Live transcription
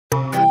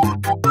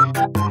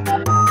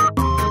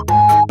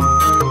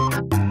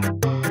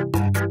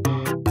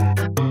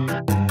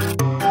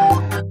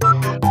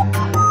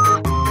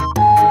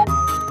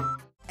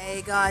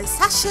guys,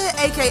 Sash here,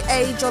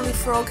 aka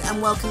JollyFrog,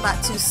 and welcome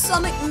back to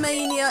Sonic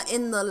Mania.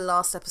 In the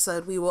last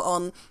episode we were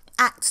on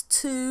Act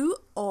 2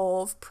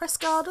 of Press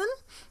Garden.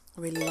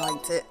 Really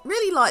liked it.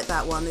 Really liked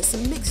that one. It's a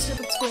mixture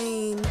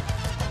between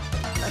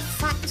a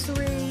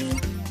factory,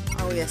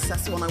 oh yes,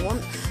 that's the one I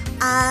want,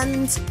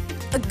 and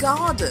a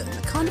garden,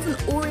 a kind of an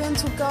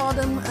oriental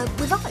garden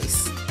with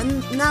ice.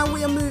 And now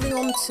we are moving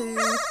on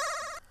to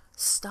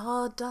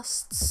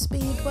Stardust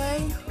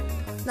Speedway.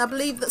 Now I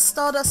believe that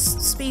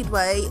Stardust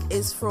Speedway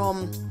is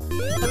from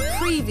a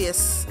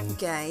previous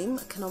game.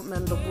 I cannot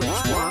remember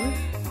which one.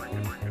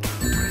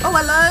 Oh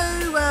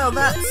hello! Well,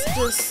 that's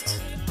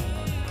just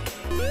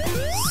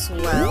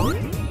swell.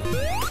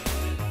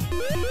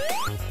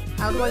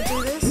 How do I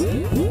do this?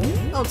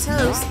 Oh,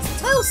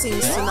 Tails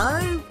seems to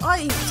know.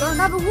 I don't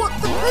have a what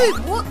the poop.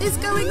 What is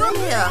going on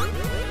here?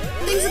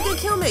 Things are gonna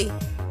kill me.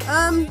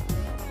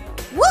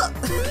 What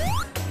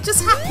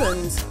just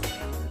happened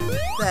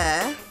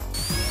there?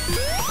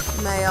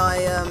 May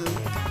I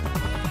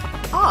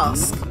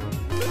ask?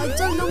 I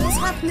don't know what's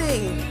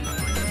happening.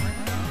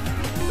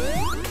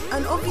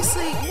 And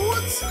obviously,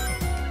 what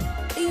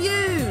are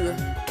you?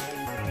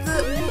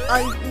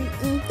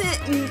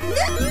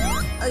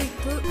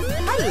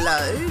 Hello,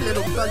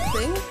 little bug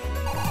thing.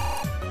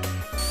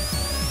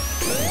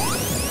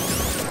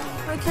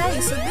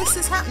 Okay, so this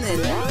is happening.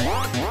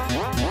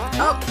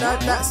 Oh, no,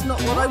 that's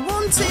not what I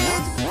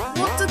wanted.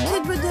 What the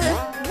kid would do?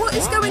 What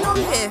is going on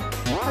here?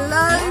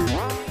 Hello?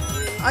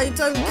 I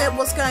don't get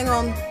what's going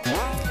on.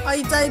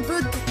 I don't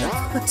know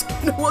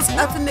what's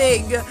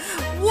happening.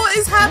 What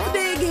is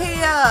happening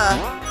here?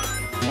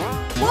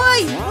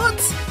 Why?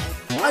 What?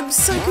 I'm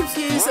so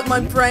confused that my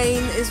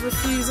brain is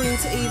refusing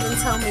to even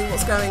tell me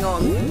what's going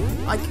on.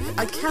 I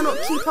cannot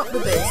keep up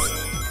with this.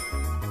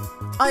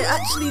 I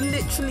actually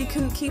literally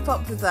couldn't keep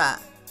up with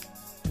that.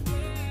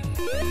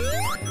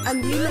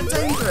 And you look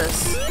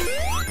dangerous.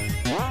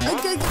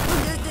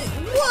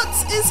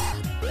 What is...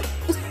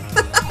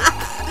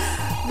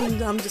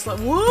 And I'm just like,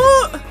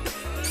 what?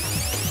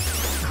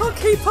 Can't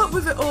keep up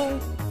with it all.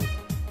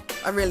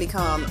 I really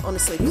can't,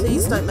 honestly.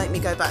 Please don't make me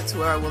go back to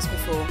where I was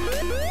before.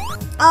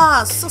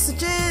 Ah,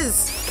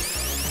 sausages!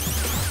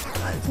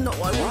 That's not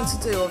what I want to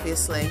do,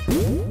 obviously.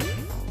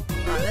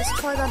 Right, let's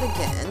try that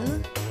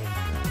again.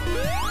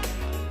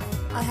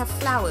 I have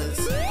flowers.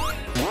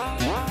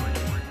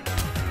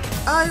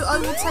 Oh, I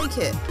will take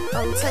it.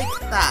 I will take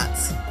that.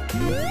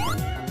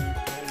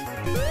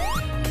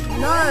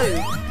 No!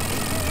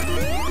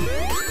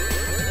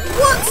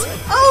 What?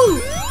 Oh!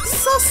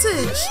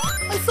 Sausage!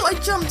 I thought I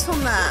jumped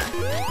on that.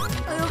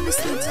 I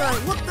obviously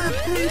don't. What the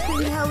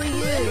pooping hell are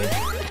you?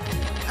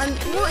 And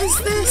what is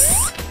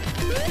this?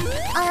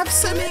 I have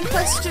so many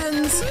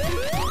questions.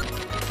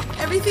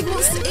 Everything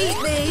wants to eat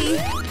me.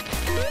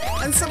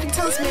 And something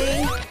tells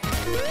me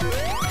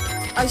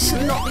I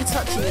should not be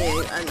touching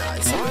you. And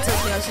something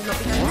tells me I should not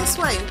be going this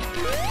way.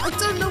 I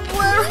don't know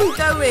where I'm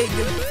going.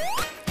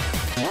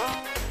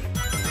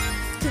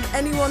 Can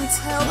anyone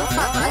tell the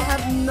fact that I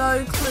have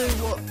no clue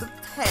what the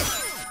heck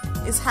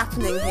is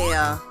happening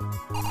here?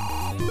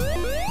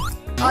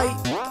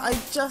 I'm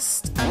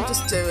just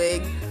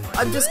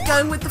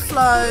going with the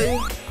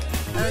flow.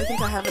 I don't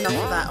think I have enough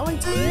of that. Oh, I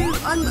do.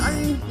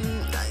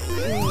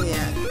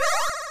 Yeah.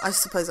 I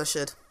suppose I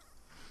should.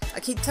 I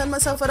keep telling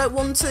myself I don't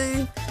want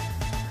to,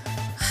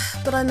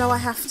 but I know I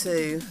have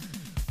to.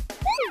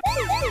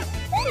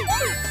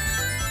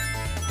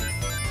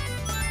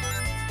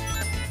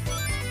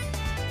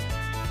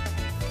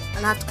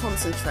 And I have to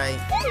concentrate.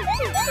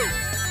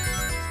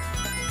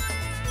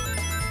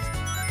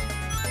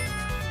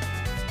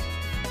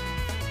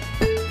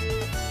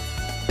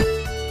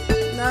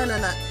 No.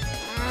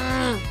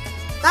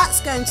 That's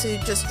going to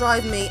just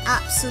drive me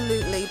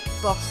absolutely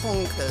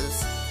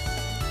bonkers.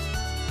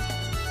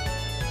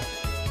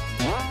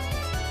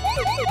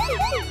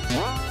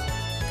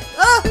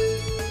 Ah!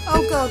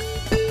 Oh god.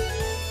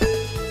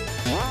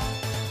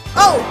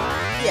 Oh!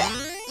 Yeah.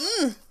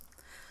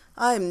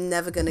 I'm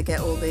never going to get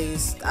all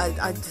these.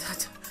 I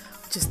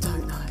just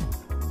don't know.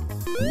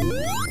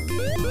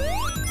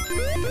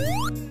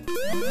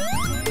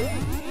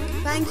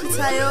 Thank you,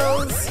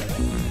 Tails.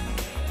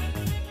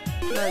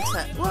 No,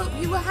 well,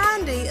 you were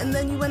handy, and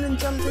then you went and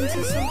jumped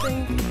into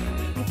something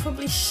you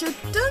probably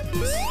shouldn't.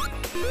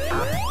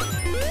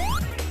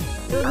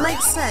 It would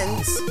make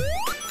sense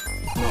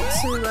not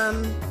to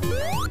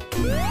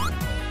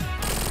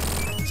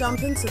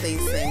jump into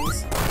these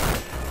things.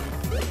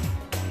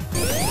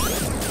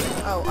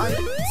 Oh,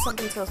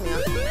 something tells me I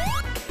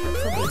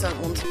probably don't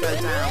want to go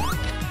down.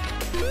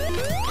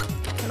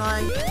 Can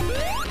I?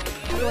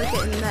 How do I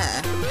get in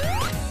there?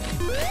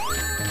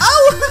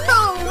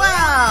 Oh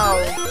wow!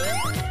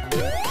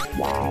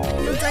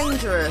 You're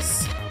dangerous.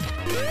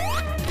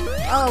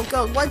 Oh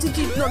god, why did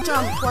you not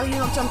jump? Why are you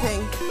not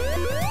jumping?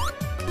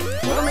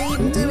 What am I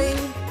even doing?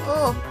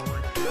 Oh,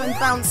 I'm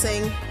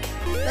bouncing.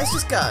 Let's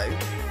just go.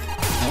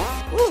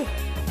 Ooh.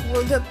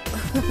 Well,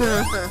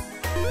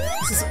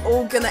 this is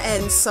all gonna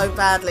end so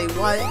badly.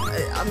 Why?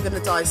 I'm gonna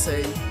die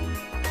soon.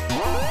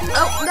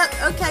 Oh, no,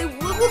 okay,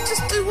 we'll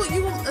just do what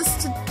you want us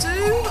to do.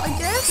 I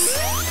guess.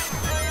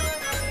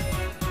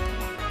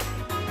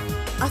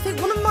 I think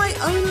one of my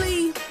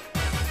only,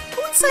 I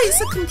wouldn't say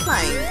it's a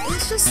complaint,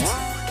 it's just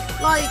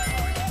like,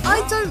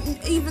 I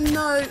don't even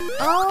know.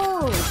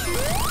 Oh,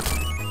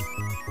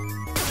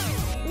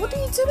 what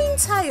are you doing,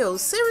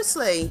 Tails?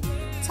 Seriously,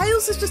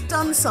 Tails has just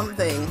done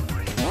something.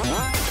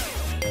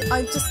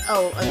 I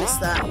missed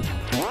that.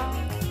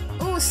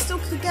 Oh, I still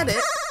could get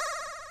it.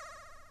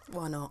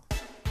 Why not?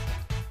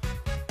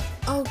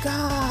 Oh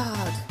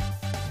God.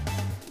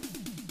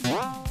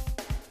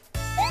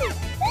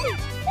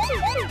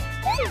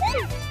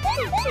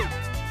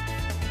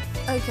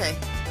 Okay.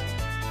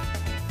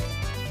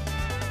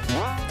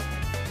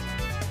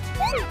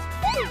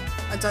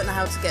 I don't know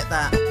how to get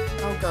that.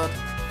 Oh God.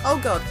 Oh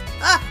God.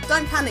 Ah!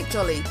 Don't panic,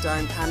 Jolly.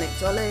 Don't panic,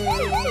 Jolly.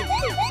 Don't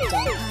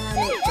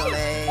panic,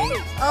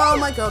 Jolly. Oh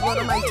my God, what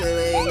am I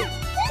doing?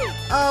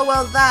 Oh,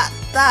 well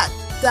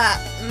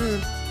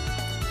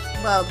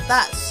well,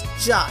 that's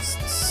just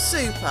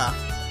super.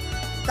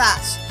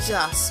 That's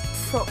just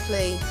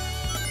properly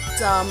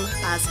dumb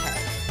as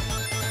heck.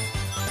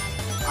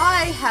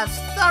 I have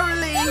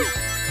thoroughly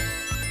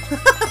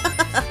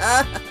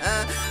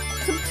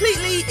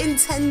completely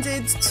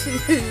intended to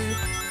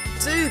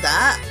do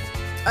that.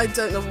 I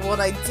don't know what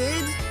I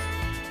did,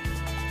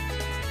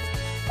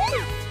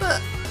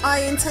 but I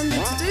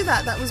intended to do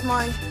that. That was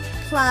my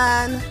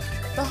plan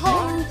the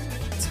whole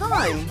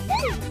time.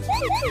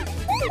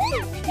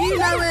 You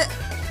know it,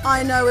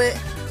 I know it,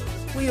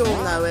 we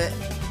all know it.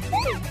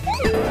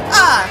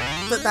 Ah,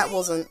 but that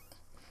wasn't.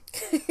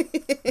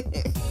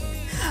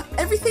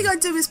 Everything I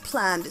do is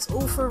planned, it's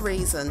all for a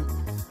reason.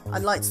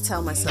 I'd like to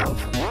tell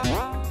myself.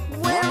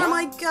 Where am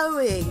I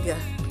going?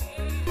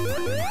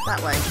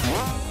 That way.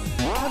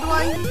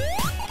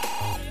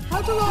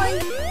 How do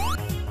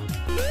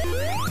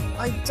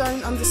I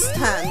don't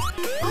understand.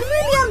 I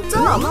really am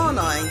dumb, aren't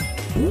I?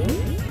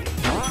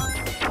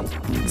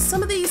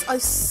 Some of these I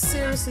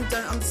seriously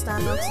don't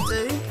understand how to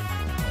do.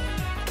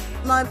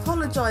 And I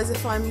apologise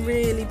if I'm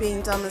really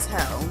being dumb as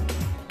hell.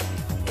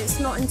 It's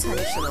not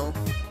intentional.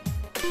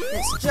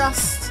 It's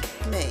just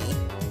me.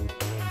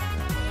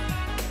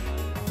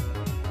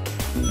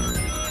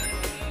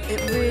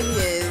 It really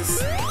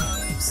is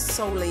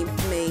solely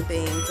me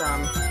being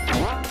dumb.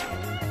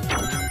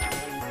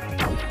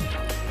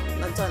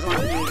 And I don't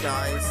like you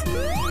guys.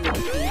 You're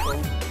evil.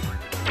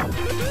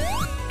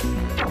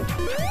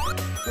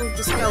 We'll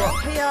just go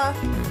up here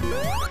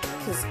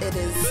because it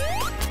is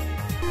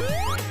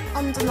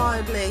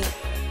undeniably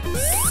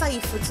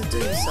safer to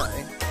do so.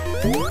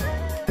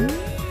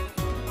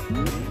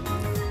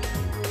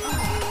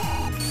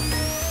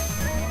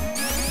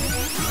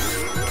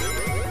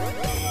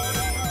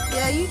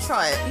 Yeah, you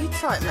try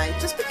it, mate.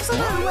 Just because I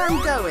don't know where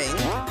I'm going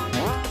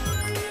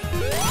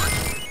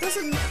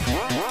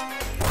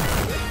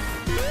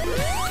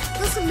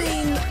doesn't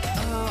mean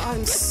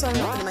I'm so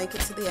not gonna make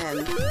it to the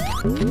end.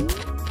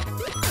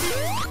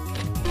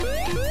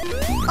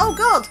 Oh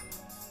God!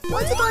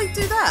 Why did I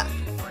do that?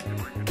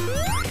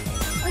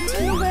 I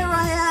don't know where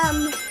I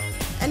am.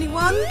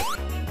 Anyone?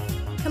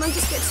 Can I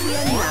just get to the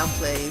end now,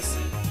 please?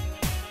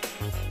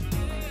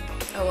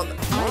 Oh, well,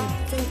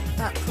 I think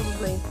that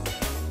probably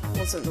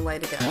wasn't the way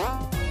to go.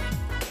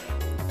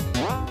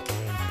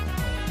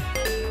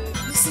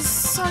 This is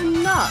so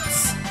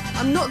nuts.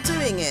 I'm not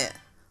doing it.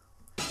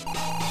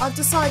 I've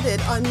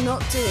decided I'm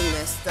not doing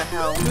this. The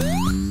hell.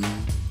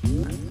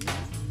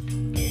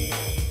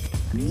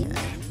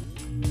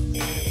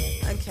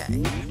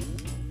 Okay.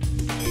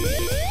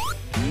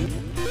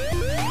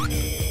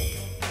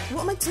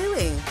 What am I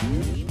doing?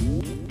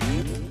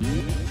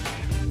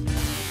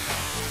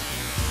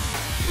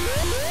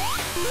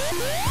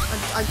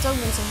 I don't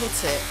want to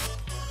hit it.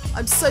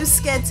 I'm so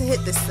scared to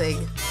hit this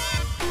thing.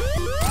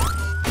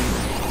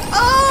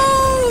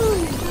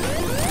 Oh!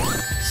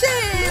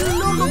 Shit!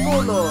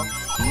 Lolo.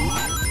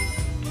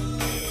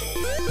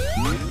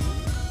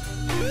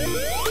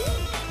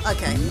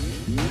 Okay.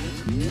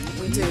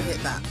 We do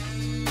hit that.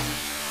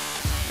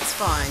 It's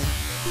fine.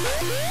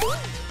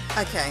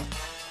 Okay.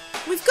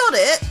 We've got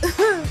it!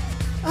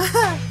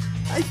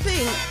 I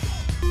think.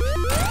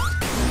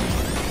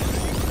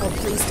 Oh,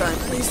 please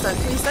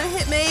don't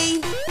hit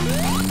me!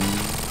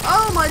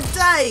 Oh my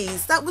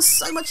days! That was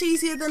so much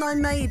easier than I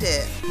made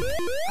it.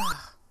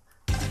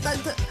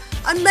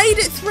 I made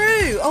it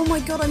through! Oh my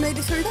God, I made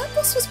it through. That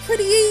boss was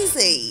pretty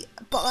easy,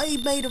 but I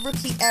made a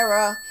rookie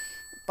error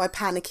by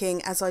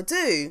panicking as I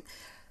do.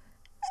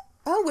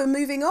 Oh, we're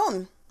moving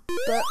on.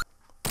 But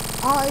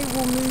I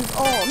will move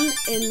on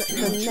in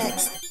the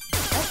next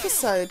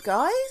episode,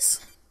 guys.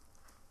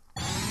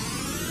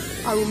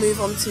 I will move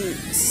on to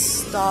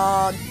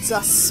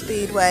Stardust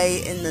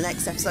Speedway in the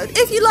next episode.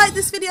 If you like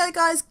this video,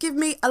 guys, give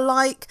me a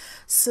like,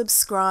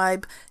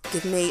 subscribe,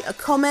 give me a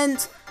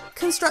comment.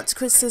 Constructive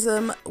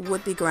criticism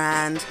would be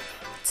grand.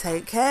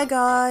 Take care,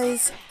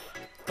 guys.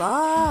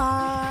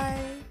 Bye.